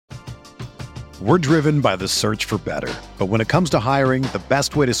We're driven by the search for better. But when it comes to hiring, the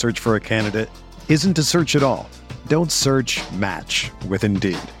best way to search for a candidate isn't to search at all. Don't search, match with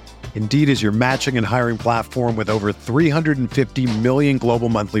Indeed. Indeed is your matching and hiring platform with over 350 million global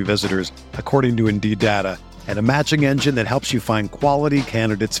monthly visitors, according to Indeed data, and a matching engine that helps you find quality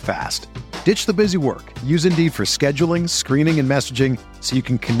candidates fast. Ditch the busy work. Use Indeed for scheduling, screening, and messaging so you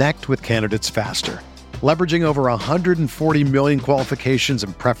can connect with candidates faster. Leveraging over 140 million qualifications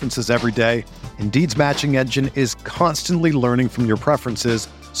and preferences every day, Indeed's matching engine is constantly learning from your preferences,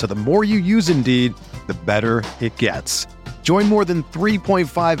 so the more you use Indeed, the better it gets. Join more than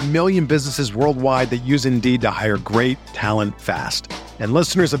 3.5 million businesses worldwide that use Indeed to hire great talent fast. And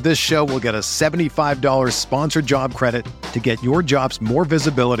listeners of this show will get a $75 sponsored job credit to get your jobs more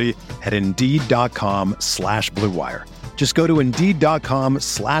visibility at Indeed.com/Blue Wire. Just go to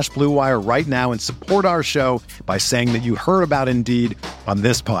Indeed.com/Blue Wire right now and support our show by saying that you heard about Indeed on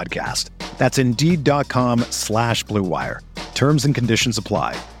this podcast. That's Indeed.com/Blue Wire. Terms and conditions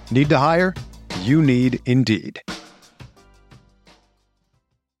apply. Need to hire? You need Indeed.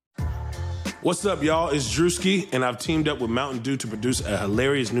 What's up, y'all? It's Drewski, and I've teamed up with Mountain Dew to produce a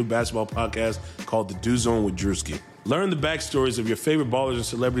hilarious new basketball podcast called The Dew Zone with Drewski. Learn the backstories of your favorite ballers and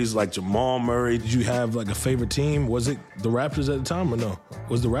celebrities like Jamal Murray. Did you have like a favorite team? Was it the Raptors at the time or no?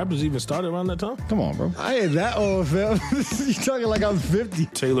 Was the Raptors even started around that time? Come on, bro. I ain't that old, fam. You talking like I'm 50.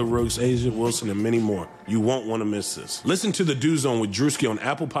 Taylor Rooks, Asia Wilson, and many more. You won't want to miss this. Listen to The Dew Zone with Drewski on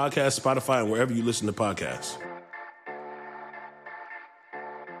Apple Podcasts, Spotify, and wherever you listen to podcasts.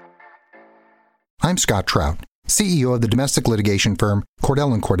 I'm Scott Trout, CEO of the domestic litigation firm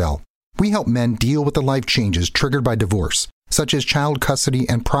Cordell & Cordell. We help men deal with the life changes triggered by divorce, such as child custody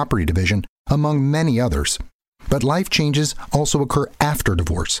and property division, among many others. But life changes also occur after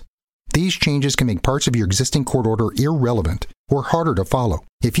divorce. These changes can make parts of your existing court order irrelevant or harder to follow.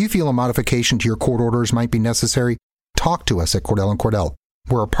 If you feel a modification to your court orders might be necessary, talk to us at Cordell & Cordell.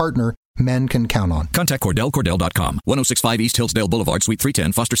 We're a partner men can count on. Contact CordellCordell.com, 1065 East Hillsdale Boulevard, Suite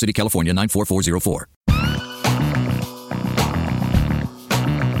 310, Foster City, California, 94404.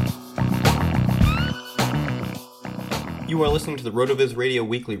 You are listening to the RotoViz Radio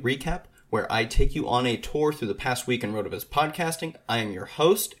Weekly Recap, where I take you on a tour through the past week in RotoViz podcasting. I am your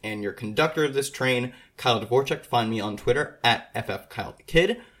host and your conductor of this train, Kyle Dvorak. Find me on Twitter at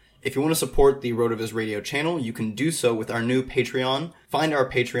FFKyleTheKid. If you want to support the RotoViz Radio channel, you can do so with our new Patreon. Find our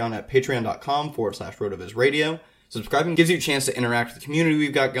Patreon at patreon.com/RotoViz Radio. Subscribing gives you a chance to interact with the community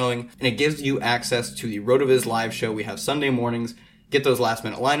we've got going, and it gives you access to the RotoViz live show we have Sunday mornings. Get those last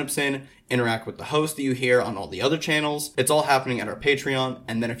minute lineups in, interact with the host that you hear on all the other channels. It's all happening at our Patreon.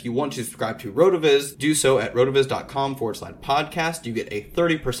 And then if you want to subscribe to RotoViz, do so at rotoviz.com/podcast. You get a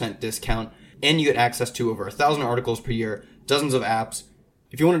 30% discount, and you get access to over 1,000 articles per year, dozens of apps.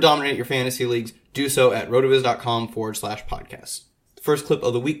 If you want to dominate your fantasy leagues, do so at rotoviz.com/podcast. The first clip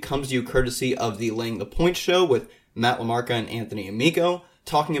of the week comes to you courtesy of the Laying the Point show with Matt LaMarca and Anthony Amico,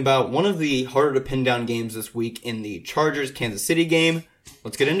 talking about one of the harder to pin down games this week in the Chargers-Kansas City game.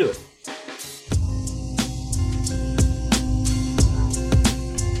 Let's get into it.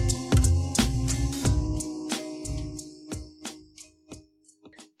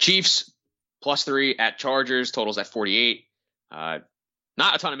 Chiefs +3 at Chargers, totals at 48.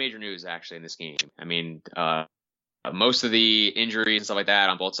 Not a ton of major news, actually, in this game. I mean, most of the injuries and stuff like that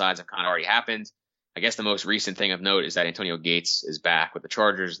on both sides have kind of already happened. I guess the most recent thing of note is that Antonio Gates is back with the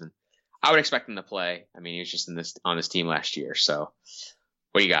Chargers, and I would expect him to play. I mean, he was just on this team last year. So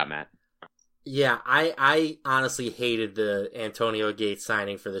what do you got, Matt? Yeah, I honestly hated the Antonio Gates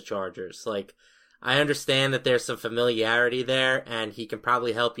signing for the Chargers. Like, I understand that there's some familiarity there, and he can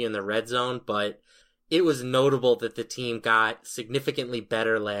probably help you in the red zone, but it was notable that the team got significantly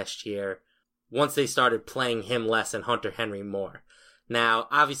better last year once they started playing him less and Hunter Henry more. Now,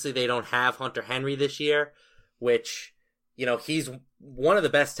 obviously they don't have Hunter Henry this year, which, you know, he's one of the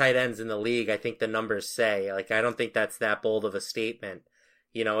best tight ends in the league, I think the numbers say. Like, I don't think that's that bold of a statement.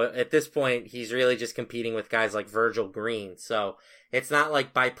 You know, at this point, he's really just competing with guys like Virgil Green. So it's not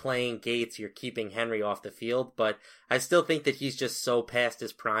like by playing Gates, you're keeping Henry off the field, but I still think that he's just so past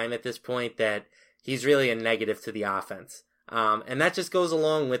his prime at this point that he's really a negative to the offense. And that just goes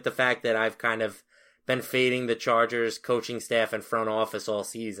along with the fact that I've kind of been fading the Chargers coaching staff and front office all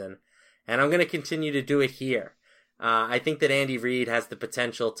season. And I'm going to continue to do it here. I think that Andy Reid has the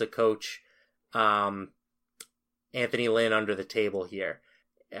potential to coach Anthony Lynn under the table here.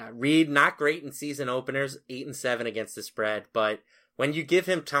 Reid, not great in season openers, 8-7 against the spread, but when you give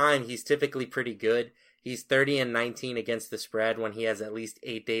him time, he's typically pretty good. He's 30-19 against the spread when he has at least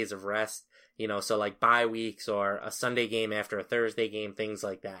 8 days of rest. You know, so like bye weeks or a Sunday game after a Thursday game, things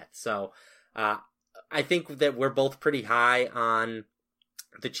like that. So I think that we're both pretty high on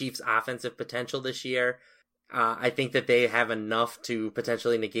the Chiefs' offensive potential this year. I think that they have enough to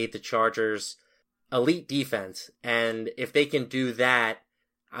potentially negate the Chargers' elite defense. And if they can do that,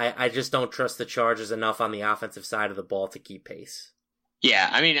 I just don't trust the Chargers enough on the offensive side of the ball to keep pace. Yeah,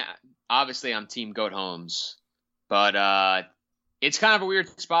 I mean, obviously I'm Team Goat Holmes, but it's kind of a weird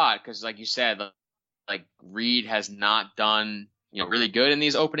spot because, like you said, like Reed has not done really good in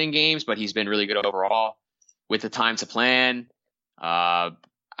these opening games, but he's been really good overall with the time to plan. I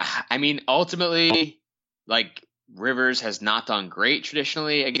mean, ultimately, like Rivers has not done great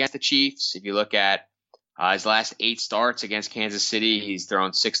traditionally against the Chiefs. If you look at his last 8 starts against Kansas City, he's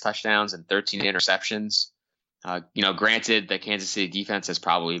thrown 6 touchdowns and 13 interceptions. Granted, the Kansas City defense has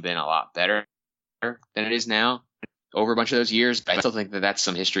probably been a lot better than it is now over a bunch of those years, but I still think that that's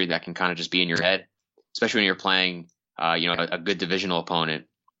some history that can kind of just be in your head, especially when you're playing a good divisional opponent.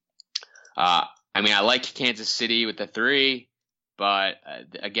 I mean, I like Kansas City with the 3, but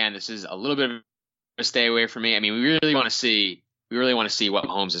again, this is a little bit of a stay away from me. I mean, we really want to see what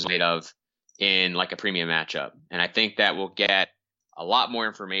Mahomes is made of in like a premium matchup, and I think that we'll get a lot more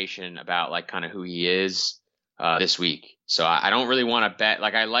information about like kind of who he is this week. So I don't really want to bet.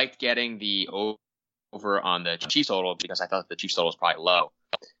 Like I liked getting the over on the Chiefs total because I thought the Chiefs total was probably low,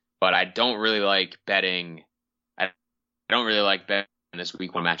 but I don't really like betting. I don't really like betting this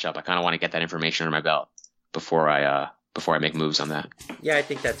week 1 matchup. I kind of want to get that information under my belt before I make moves on that. Yeah, I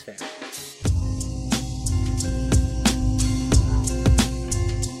think that's fair.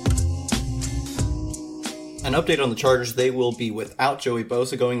 An update on the Chargers, they will be without Joey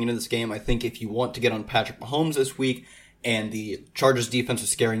Bosa going into this game. I think if you want to get on Patrick Mahomes this week and the Chargers defense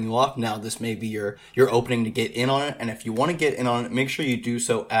is scaring you off, now this may be your opening to get in on it. And if you want to get in on it, make sure you do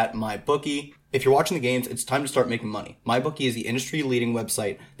so at MyBookie. If you're watching the games, it's time to start making money. MyBookie is the industry-leading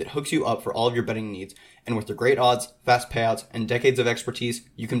website that hooks you up for all of your betting needs. And with their great odds, fast payouts, and decades of expertise,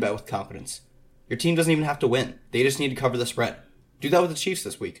 you can bet with confidence. Your team doesn't even have to win. They just need to cover the spread. Do that with the Chiefs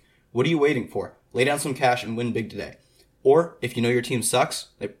this week. What are you waiting for? Lay down some cash and win big today. Or, if you know your team sucks,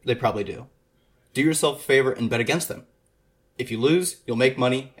 they probably do. Do yourself a favor and bet against them. If you lose, you'll make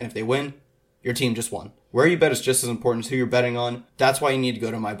money, and if they win, your team just won. Where you bet is just as important as who you're betting on. That's why you need to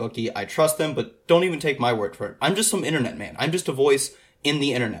go to MyBookie. I trust them, but don't even take my word for it. I'm just some internet man. I'm just a voice in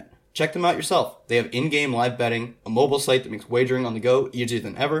the internet. Check them out yourself. They have in-game live betting, a mobile site that makes wagering on the go easier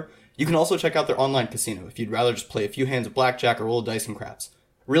than ever. You can also check out their online casino if you'd rather just play a few hands of blackjack or roll dice and craps.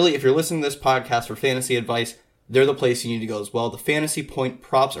 Really, if you're listening to this podcast for fantasy advice, they're the place you need to go as well. The Fantasy Point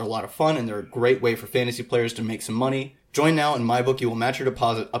props are a lot of fun, and they're a great way for fantasy players to make some money. Join now, and MyBookie will match your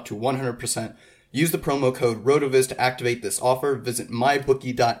deposit up to 100%. Use the promo code ROTOVIZ to activate this offer. Visit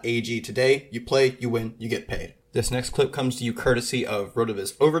mybookie.ag today. You play, you win, you get paid. This next clip comes to you courtesy of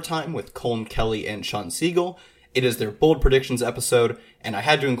RotoViz Overtime with Colin Kelly and Sean Siegel. It is their bold predictions episode, and I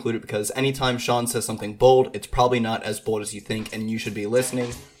had to include it because anytime Sean says something bold, it's probably not as bold as you think, and you should be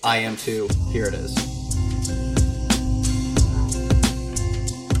listening. I am too. Here it is.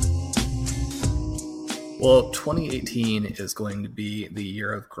 Well, 2018 is going to be the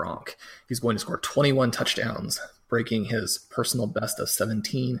year of Gronk. He's going to score 21 touchdowns, breaking his personal best of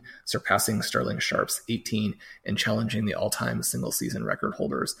 17, surpassing Sterling Sharp's 18, and challenging the all-time single-season record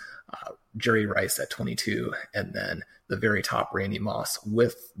holders, Jerry Rice at 22, and then the very top Randy Moss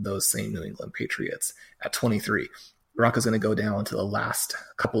with those same New England Patriots at 23. Gronk is going to go down to the last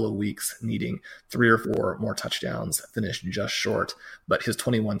couple of weeks needing 3 or 4 more touchdowns, finished just short, but his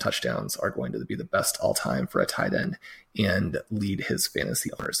 21 touchdowns are going to be the best all time for a tight end and lead his fantasy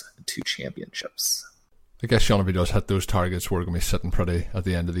owners to championships. I guess, Sean, if he does hit those targets, we're going to be sitting pretty at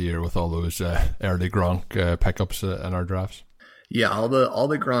the end of the year with all those early Gronk pickups in our drafts. Yeah, all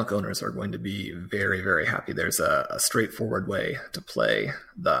the Gronk owners are going to be very, very happy. There's a straightforward way to play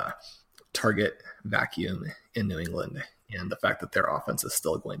the target vacuum in New England and the fact that their offense is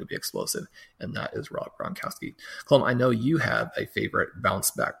still going to be explosive, and that is Rob Gronkowski. Clem, I know you have a favorite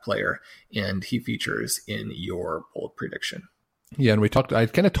bounce back player, and he features in your bold prediction. Yeah, and I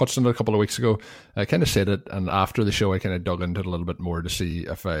kind of touched on it a couple of weeks ago. I kind of said it, and after the show I kind of dug into it a little bit more to see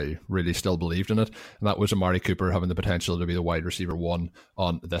if I really still believed in it, and that was Amari Cooper having the potential to be the wide receiver 1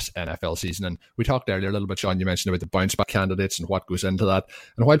 on this NFL season. And we talked earlier a little bit, Sean, you mentioned about the bounce back candidates and what goes into that,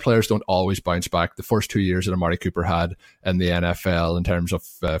 and while players don't always bounce back, the first 2 years that Amari Cooper had in the NFL in terms of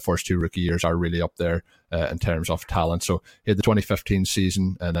first 2 rookie years are really up there. in terms of talent. So he had the 2015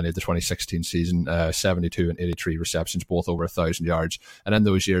 season, and then he had the 2016 season, 72 and 83 receptions, both over 1,000 yards. And in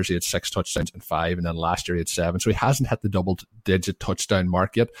those years, he had 6 touchdowns and 5, and then last year he had 7. So he hasn't hit the double-digit touchdown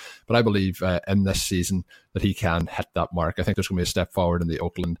mark yet, but I believe in this season that he can hit that mark. I think there's going to be a step forward in the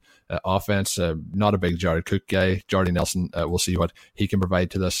Oakland offense. Not a big Jared Cook guy. Jordy Nelson, we'll see what he can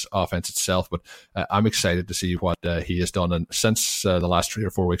provide to this offense itself, but I'm excited to see what he has done. And since the last 3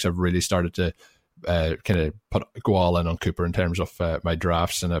 or 4 weeks, I've really started to kind of go all in on Cooper in terms of my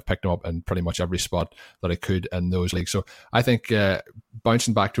drafts, and I've picked him up in pretty much every spot that I could in those leagues. So I think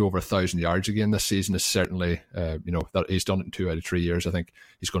bouncing back to over 1,000 yards again this season is certainly, that he's done it in 2 out of 3 years. I think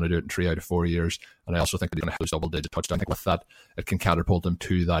he's going to do it in 3 out of 4 years, and I also think that he's going to have those double-digit touchdowns. I think with that, it can catapult him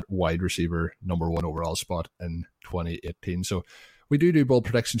to that wide receiver #1 overall spot in 2018. So we do bold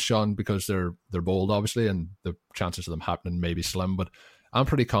predictions, Sean, because they're bold, obviously, and the chances of them happening may be slim, but I'm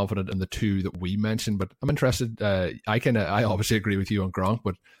pretty confident in the 2 that we mentioned. But I'm interested. I obviously agree with you on Gronk,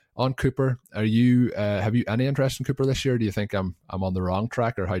 but on Cooper, have you any interest in Cooper this year? Do you think I'm on the wrong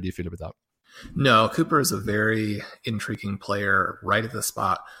track, or how do you feel about that? No, Cooper is a very intriguing player right at the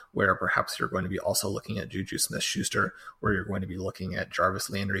spot where perhaps you're going to be also looking at Juju Smith-Schuster, where you're going to be looking at Jarvis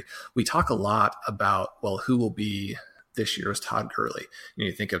Landry. We talk a lot about, who will be this year's Todd Gurley.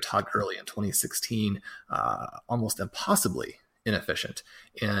 You think of Todd Gurley in 2016, almost impossibly inefficient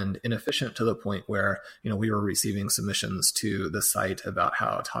to the point where, we were receiving submissions to the site about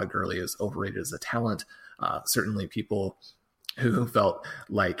how Todd Gurley is overrated as a talent. Certainly people who felt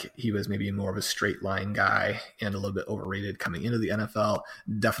like he was maybe more of a straight line guy and a little bit overrated coming into the NFL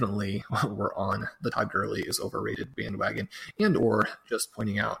definitely were on the Todd Gurley is overrated bandwagon, and or just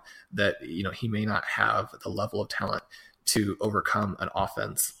pointing out that, he may not have the level of talent to overcome an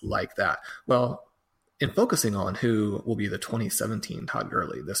offense like that. Well, in focusing on who will be the 2017 Todd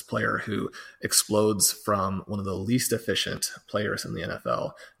Gurley, this player who explodes from one of the least efficient players in the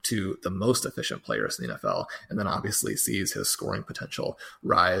NFL to the most efficient players in the NFL, and then obviously sees his scoring potential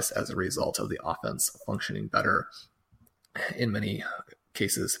rise as a result of the offense functioning better in many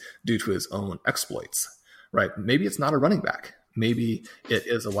cases due to his own exploits, right? Maybe it's not a running back. Maybe it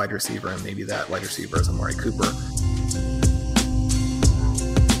is a wide receiver, and maybe that wide receiver is Amari Cooper.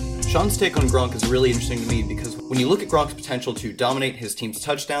 Sean's take on Gronk is really interesting to me because when you look at Gronk's potential to dominate his team's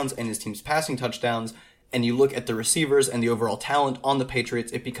touchdowns and his team's passing touchdowns, and you look at the receivers and the overall talent on the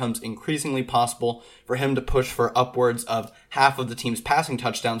Patriots, it becomes increasingly possible for him to push for upwards of half of the team's passing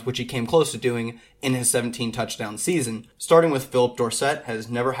touchdowns, which he came close to doing in his 17 touchdown season. Starting with Philip Dorsett, has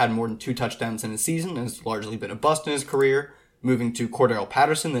never had more than 2 touchdowns in a season and has largely been a bust in his career. Moving to Cordell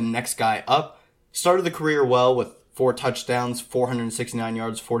Patterson, the next guy up, started the career well with 4 touchdowns, 469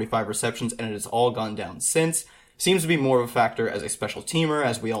 yards, 45 receptions, and it has all gone down since. Seems to be more of a factor as a special teamer,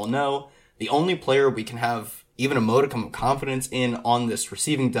 as we all know. The only player we can have even a modicum of confidence in on this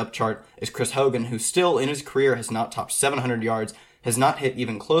receiving depth chart is Chris Hogan, who still in his career has not topped 700 yards, has not hit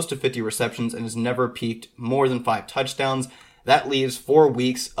even close to 50 receptions, and has never peaked more than 5 touchdowns. That leaves 4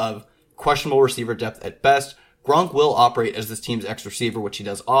 weeks of questionable receiver depth at best. Gronk will operate as this team's X receiver, which he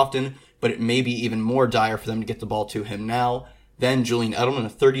does often, but it may be even more dire for them to get the ball to him now. Then Julian Edelman, a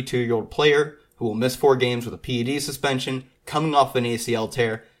 32-year-old player who will miss 4 games with a PED suspension, coming off an ACL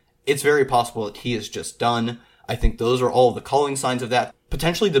tear. It's very possible that he is just done. I think those are all the calling signs of that.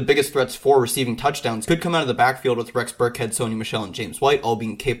 Potentially the biggest threats for receiving touchdowns could come out of the backfield with Rex Burkhead, Sony Michel, and James White all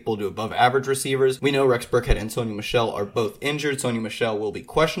being capable to above average receivers. We know Rex Burkhead and Sony Michel are both injured. Sony Michel will be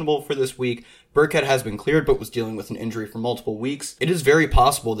questionable for this week. Burkhead has been cleared but was dealing with an injury for multiple weeks. It is very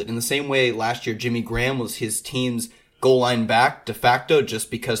possible that in the same way last year Jimmy Graham was his team's goal line back de facto just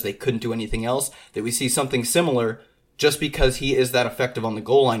because they couldn't do anything else, that we see something similar just because he is that effective on the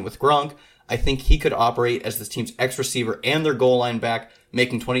goal line with Gronk. I think he could operate as this team's X receiver and their goal line back,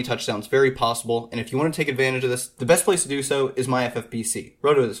 making 20 touchdowns very possible. And if you want to take advantage of this, the best place to do so is my FFPC.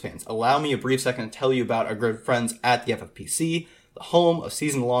 RotoViz fans, allow me a brief second to tell you about our good friends at the FFPC, the home of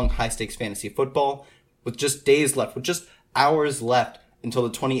season-long high-stakes fantasy football. With just days left, with just hours left until the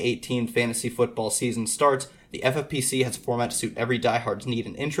 2018 fantasy football season starts, the FFPC has a format to suit every diehard's need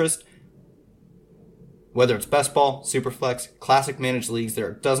and interest. Whether it's best ball, superflex, classic managed leagues, there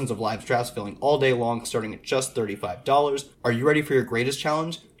are dozens of live drafts filling all day long, starting at just $35. Are you ready for your greatest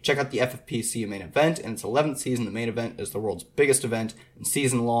challenge? Check out the FFPC main event. In its 11th season, the main event is the world's biggest event in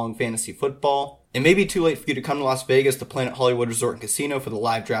season-long fantasy football. It may be too late for you to come to Las Vegas, the Planet Hollywood Resort and Casino, for the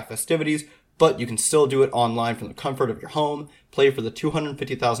live draft festivities, but you can still do it online from the comfort of your home. Play for the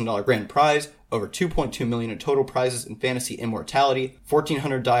 $250,000 grand prize, over $2.2 million in total prizes in fantasy immortality.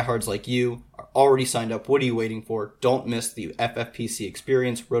 1,400 diehards like you are already signed up. What are you waiting for? Don't miss the FFPC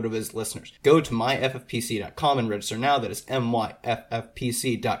experience, RotoViz listeners. Go to myffpc.com and register now. That is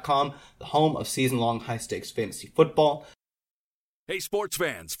myffpc.com, the home of season-long high-stakes fantasy football. Hey sports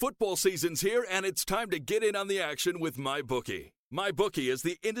fans, football season's here and it's time to get in on the action with MyBookie. MyBookie is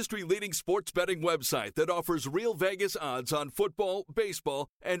the industry-leading sports betting website that offers real Vegas odds on football, baseball,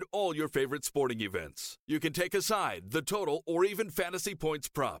 and all your favorite sporting events. You can take a side, the total, or even fantasy points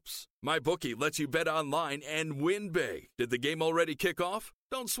props. MyBookie lets you bet online and win big. Did the game already kick off?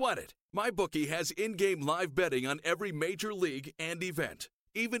 Don't sweat it. MyBookie has in-game live betting on every major league and event,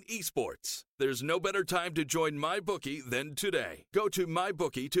 even esports. There's no better time to join MyBookie than today. Go to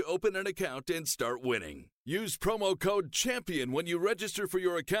MyBookie to open an account and start winning. Use promo code CHAMPION when you register for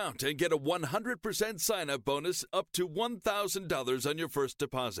your account and get a 100% sign-up bonus up to $1,000 on your first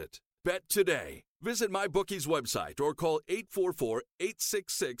deposit. Bet today. Visit MyBookie's website or call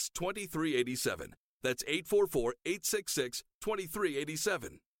 844-866-2387. That's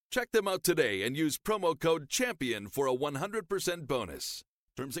 844-866-2387. Check them out today and use promo code CHAMPION for a 100% bonus.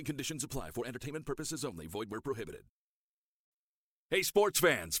 Terms and conditions apply for entertainment purposes only. Void where prohibited. Hey sports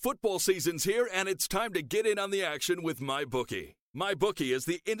fans, football season's here and it's time to get in on the action with MyBookie. MyBookie is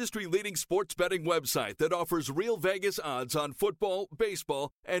the industry-leading sports betting website that offers real Vegas odds on football,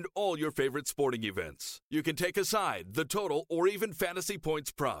 baseball, and all your favorite sporting events. You can take a side, the total, or even fantasy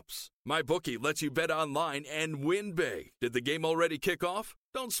points props. MyBookie lets you bet online and win big. Did the game already kick off?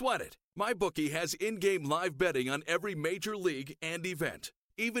 Don't sweat it. MyBookie has in-game live betting on every major league and event,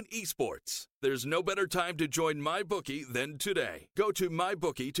 even esports. There's no better time to join MyBookie than today. Go to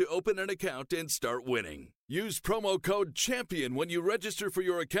MyBookie to open an account and start winning. Use promo code CHAMPION when you register for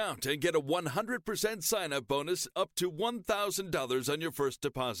your account and get a 100% sign-up bonus up to $1,000 on your first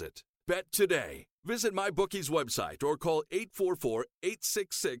deposit. Bet today. Visit MyBookie's website or call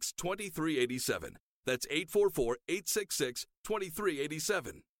 844-866-2387. That's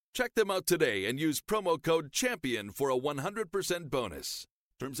 844-866-2387. Check them out today and use promo code CHAMPION for a 100% bonus.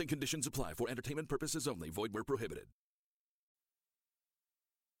 Terms and conditions apply for entertainment purposes only. Void where prohibited.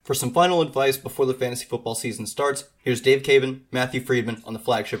 For some final advice before the fantasy football season starts, here's Dave Caban, Matthew Friedman on the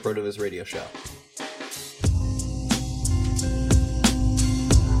flagship RotoViz radio show.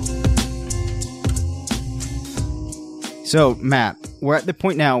 So, Matt, we're at the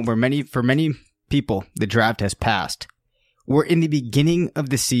point now where for many people, the draft has passed. We're in the beginning of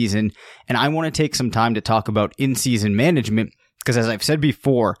the season, and I want to take some time to talk about in-season management because, as I've said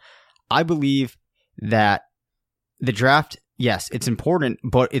before, I believe that the draft, yes, it's important,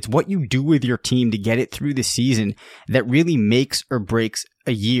 but it's what you do with your team to get it through the season that really makes or breaks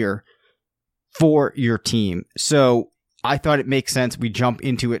a year for your team. So I thought it makes sense we jump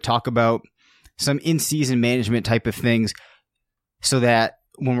into it, talk about some in-season management type of things so that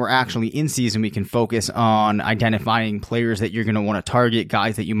when we're actually in season, we can focus on identifying players that you're going to want to target,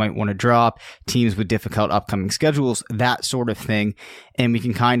 guys that you might want to drop, teams with difficult upcoming schedules, that sort of thing. And we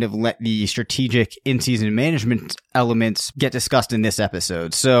can kind of let the strategic in-season management elements get discussed in this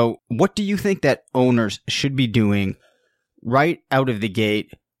episode. So what do you think that owners should be doing right out of the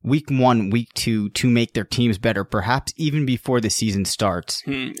gate, week 1, week 2, to make their teams better, perhaps even before the season starts?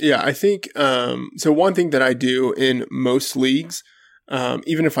 Yeah, I think so. One thing that I do in most leagues,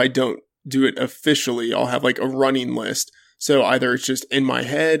 even if I don't do it officially, I'll have like a running list. So either it's just in my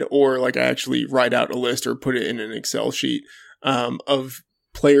head or like I actually write out a list or put it in an Excel sheet of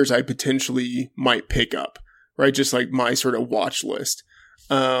players I potentially might pick up, right? Just like my sort of watch list.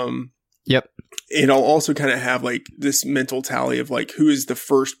 Yep. And I'll also kind of have like this mental tally of like who is the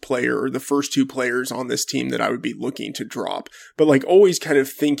first player or the first 2 players on this team that I would be looking to drop, but like always kind of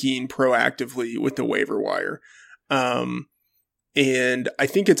thinking proactively with the waiver wire. And I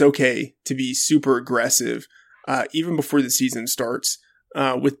think it's okay to be super aggressive, even before the season starts,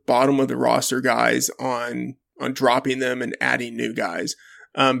 with bottom of the roster guys on dropping them and adding new guys.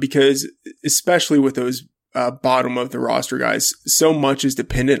 Because especially with those, bottom of the roster guys, so much is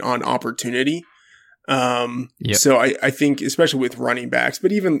dependent on opportunity. Yep. So I think especially with running backs,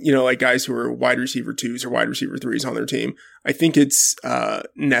 but even, like guys who are wide receiver 2s or wide receiver 3s on their team, I think it's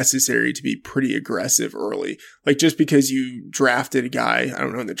necessary to be pretty aggressive early. Like just because you drafted a guy, I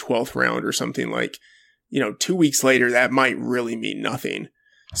don't know, in the 12th round or something, like, 2 weeks later, that might really mean nothing.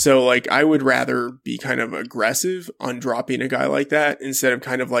 So like I would rather be kind of aggressive on dropping a guy like that instead of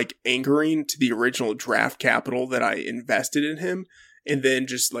kind of like anchoring to the original draft capital that I invested in him and then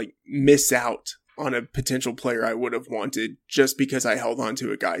just like miss out on a potential player I would have wanted just because I held on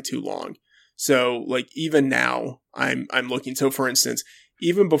to a guy too long. So like even now I'm looking. So for instance,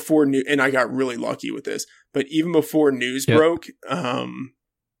 even before and I got really lucky with this, but even before news broke,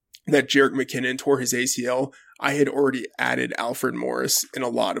 that Jerick McKinnon tore his ACL, I had already added Alfred Morris in a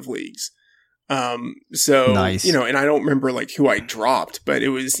lot of leagues. So, nice. And I don't remember like who I dropped, but it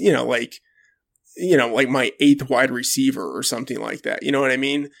was, like my 8th wide receiver or something like that. You know what I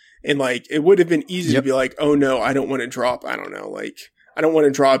mean? And like, it would have been easy to be like, oh no, I don't want to drop, I don't know, like, I don't want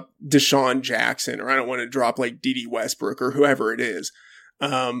to drop Deshaun Jackson, or I don't want to drop like D.D. Westbrook or whoever it is.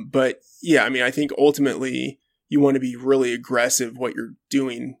 But yeah, I mean, I think ultimately you want to be really aggressive what you're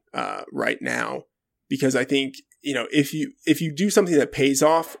doing, right now, because I think, if you do something that pays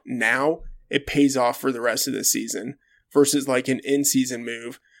off now, it pays off for the rest of the season versus like an in-season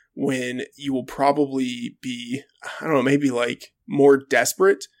move when you will probably be, I don't know, maybe like more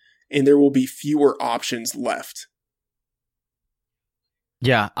desperate and there will be fewer options left.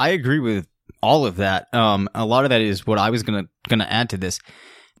 Yeah, I agree with all of that. A lot of that is what I was gonna add to this.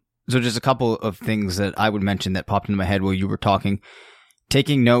 So just a couple of things that I would mention that popped into my head while you were talking.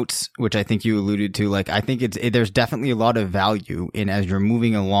 Taking notes, which I think you alluded to, like I think there's definitely a lot of value in as you're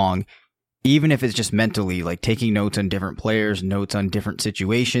moving along, even if it's just mentally, like taking notes on different players, notes on different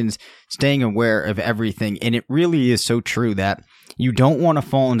situations, staying aware of everything. And it really is so true that you don't want to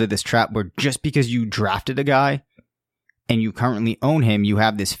fall into this trap where just because you drafted a guy and you currently own him, you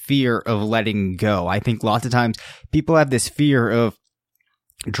have this fear of letting go. I think lots of times people have this fear of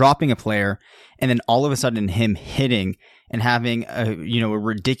dropping a player and then all of a sudden him hitting and having a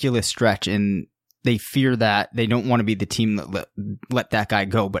ridiculous stretch, and they fear that they don't want to be the team that let that guy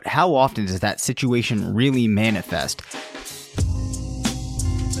go. But how often does that situation really manifest?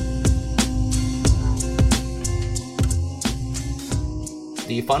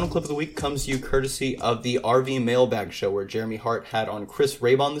 The final clip of the week comes to you courtesy of the RV Mailbag Show, where Jeremy Hart had on Chris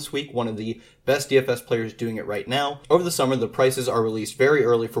Raybon this week, one of the best DFS players doing it right now. Over the summer, the prices are released very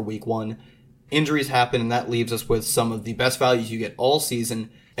early for week 1. Injuries happen, and that leaves us with some of the best values you get all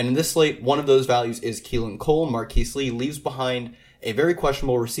season. And in this slate, one of those values is Keelan Cole. Marquise Lee leaves behind a very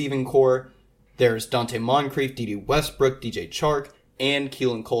questionable receiving core. There's Dante Moncrief, D.D. Westbrook, DJ Chark, and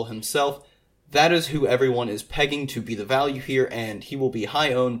Keelan Cole himself. That is who everyone is pegging to be the value here, and he will be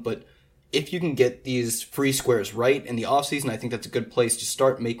high owned. But if you can get these free squares right in the offseason, I think that's a good place to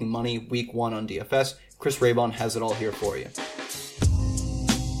start making money week 1 on DFS. Chris Raybon has it all here for you.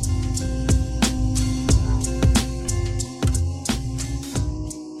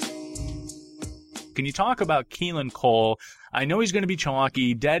 Can you talk about Keelan Cole? I know he's going to be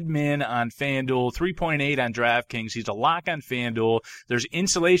chalky. Deadman on FanDuel, 3.8 on DraftKings. He's a lock on FanDuel. There's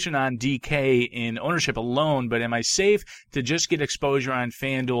insulation on DK in ownership alone, but am I safe to just get exposure on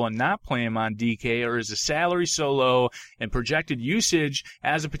FanDuel and not play him on DK, or is the salary so low and projected usage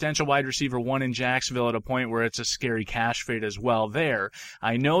as a potential wide receiver 1 in Jacksonville at a point where it's a scary cash fade as well there?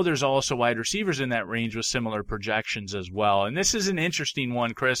 I know there's also wide receivers in that range with similar projections as well. And this is an interesting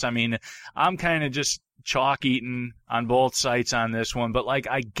one, Chris. I mean, I'm kind of just chalk eaten on both sites on this one, but like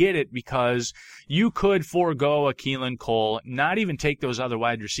I get it, because you could forego a Keelan Cole, not even take those other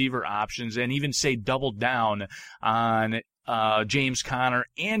wide receiver options, and even say double down on James Conner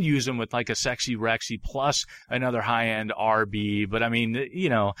and use him with like a sexy Rexy plus another high-end RB. But I mean,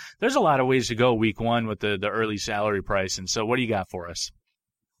 there's a lot of ways to go week 1 with the early salary price. And so what do you got for us?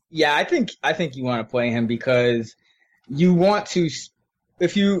 Yeah, I think you want to play him because you want to.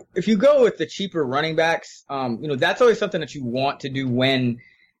 If you go with the cheaper running backs, that's always something that you want to do when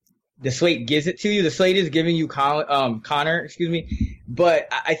the slate gives it to you. The slate is giving you Connor, but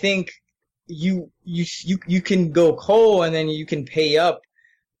I think you can go Cole, and then you can pay up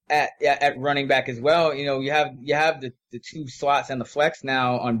at running back as well. You have the 2 slots and the flex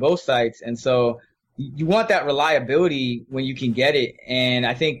now on both sides, and so you want that reliability when you can get it. And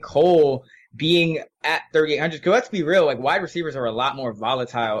I think Cole being at 3,800, because let's be real, like wide receivers are a lot more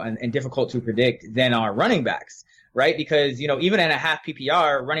volatile and difficult to predict than our running backs, right? Because, even in a half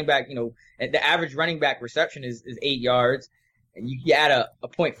PPR, running back, the average running back reception is 8 yards. And you add a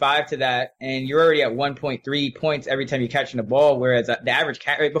 0.5 to that, and you're already at 1.3 points every time you're catching the ball, whereas the average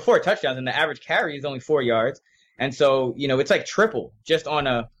carry, before touchdowns, and the average carry is only 4 yards. And so, it's like triple just on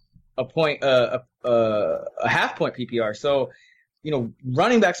a half point PPR. So,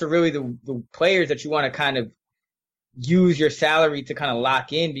 running backs are really the players that you want to kind of use your salary to kind of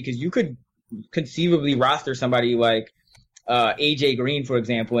lock in, because you could conceivably roster somebody like AJ Green, for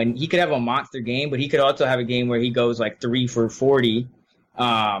example, and he could have a monster game, but he could also have a game where he goes like 3 for 40.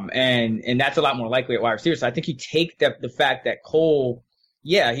 And that's a lot more likely at wide receiver. So I think you take the fact that Cole,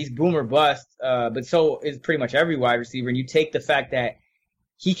 yeah, he's boom or bust, but so is pretty much every wide receiver. And you take the fact that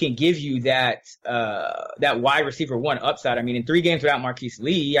he can give you that wide receiver one upside. I mean, in 3 games without Marquise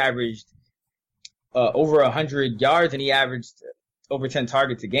Lee, he averaged over 100 yards and he averaged over 10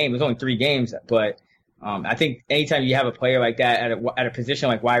 targets a game. It was only 3 games, but I think anytime you have a player like that at a position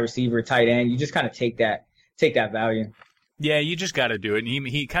like wide receiver, tight end, you just kind of take that value. Yeah, you just got to do it. And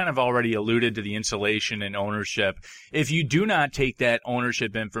he kind of already alluded to the insulation and ownership. If you do not take that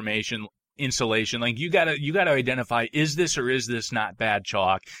ownership insulation, like you gotta identify, is this or is this not bad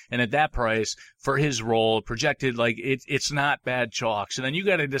chalk? And at that price for his role projected, like it's not bad chalk. So then you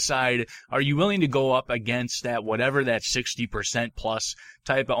got to decide, are you willing to go up against that, whatever that 60% plus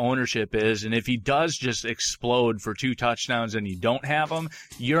type of ownership is? And if he does just explode for 2 touchdowns and you don't have him,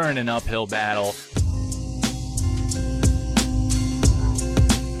 you're in an uphill battle.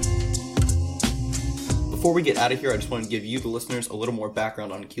 Before we get out of here, I just want to give you, the listeners, a little more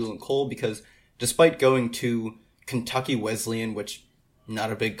background on Keelan Cole, because despite going to Kentucky Wesleyan, which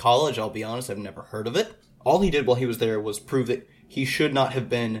not a big college, I'll be honest, I've never heard of it, all he did while he was there was prove that he should not have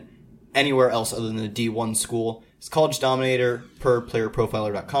been anywhere else other than the D1 school. His college dominator per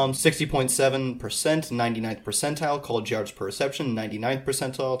playerprofiler.com, 60.7%, 99th percentile. College yards per reception, 99th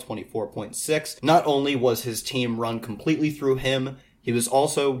percentile, 24.6. Not only was his team run completely through him, he was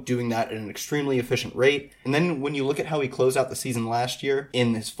also doing that at an extremely efficient rate. And then when you look at how he closed out the season last year,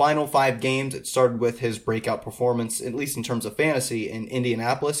 in his final 5 games, it started with his breakout performance, at least in terms of fantasy. In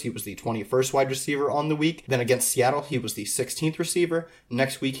Indianapolis, he was the 21st wide receiver on the week. Then against Seattle, he was the 16th receiver.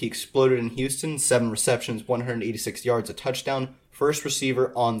 Next week, he exploded in Houston, 7 receptions, 186 yards, a touchdown. First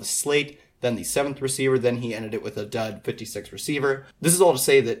receiver on the slate, then the 7th receiver. Then he ended it with a dud 56th receiver. This is all to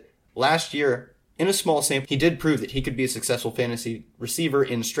say that last year, in a small sample, he did prove that he could be a successful fantasy receiver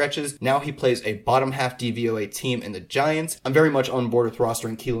in stretches. Now he plays a bottom half DVOA team in the Giants. I'm very much on board with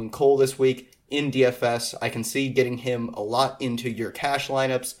rostering Keelan Cole this week in DFS. I can see getting him a lot into your cash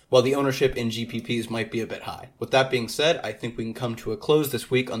lineups, while the ownership in GPPs might be a bit high. With that being said, I think we can come to a close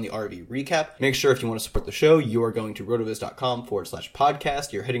this week on the RV Recap. Make sure if you want to support the show, you are going to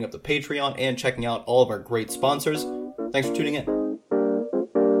rotoviz.com/podcast. You're hitting up the Patreon and checking out all of our great sponsors. Thanks for tuning in.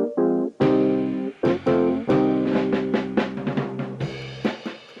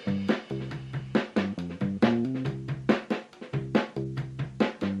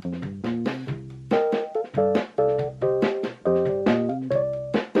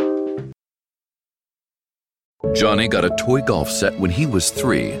 Johnny got a toy golf set when he was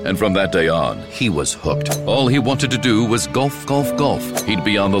 3, and from that day on, he was hooked. All he wanted to do was golf, golf, golf. He'd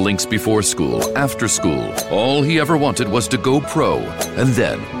be on the links before school, after school. All he ever wanted was to go pro. And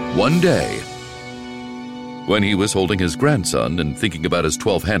then, one day, when he was holding his grandson and thinking about his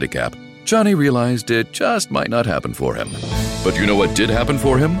 12 handicap, Johnny realized it just might not happen for him. But you know what did happen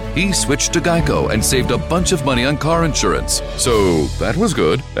for him? He switched to Geico and saved a bunch of money on car insurance. So that was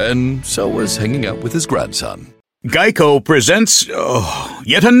good, and so was hanging out with his grandson. Geico presents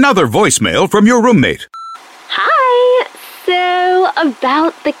yet another voicemail from your roommate. Hi. So,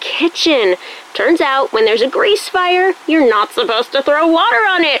 about the kitchen. Turns out when there's a grease fire, you're not supposed to throw water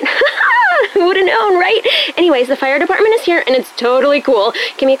on it. Who would have known, right? Anyways, the fire department is here and it's totally cool.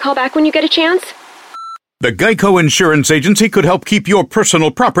 Give me a call back when you get a chance. The Geico Insurance Agency could help keep your personal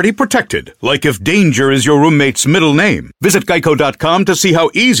property protected, like if danger is your roommate's middle name. Visit geico.com to see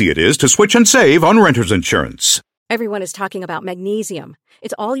how easy it is to switch and save on renter's insurance. Everyone is talking about magnesium.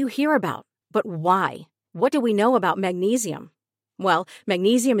 It's all you hear about. But why? What do we know about magnesium? Well,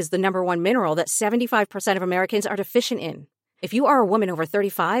 magnesium is the #1 mineral that 75% of Americans are deficient in. If you are a woman over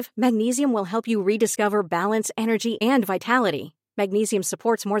 35, magnesium will help you rediscover balance, energy, and vitality. Magnesium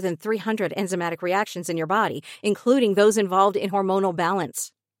supports more than 300 enzymatic reactions in your body, including those involved in hormonal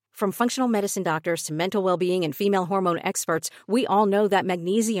balance. From functional medicine doctors to mental well-being and female hormone experts, we all know that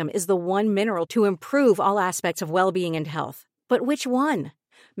magnesium is the one mineral to improve all aspects of well-being and health. But which one?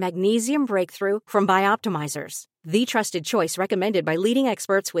 Magnesium Breakthrough from Bioptimizers, the trusted choice recommended by leading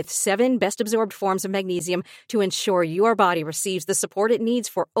experts with 7 best-absorbed forms of magnesium to ensure your body receives the support it needs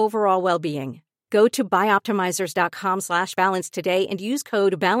for overall well-being. Go to bioptimizers.com/balance today and use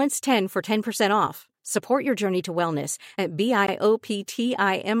code BALANCE10 for 10% off. Support your journey to wellness at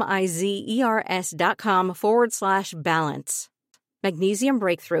bioptimizers.com/balance. Magnesium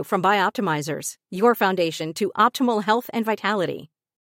Breakthrough from Bioptimizers, your foundation to optimal health and vitality.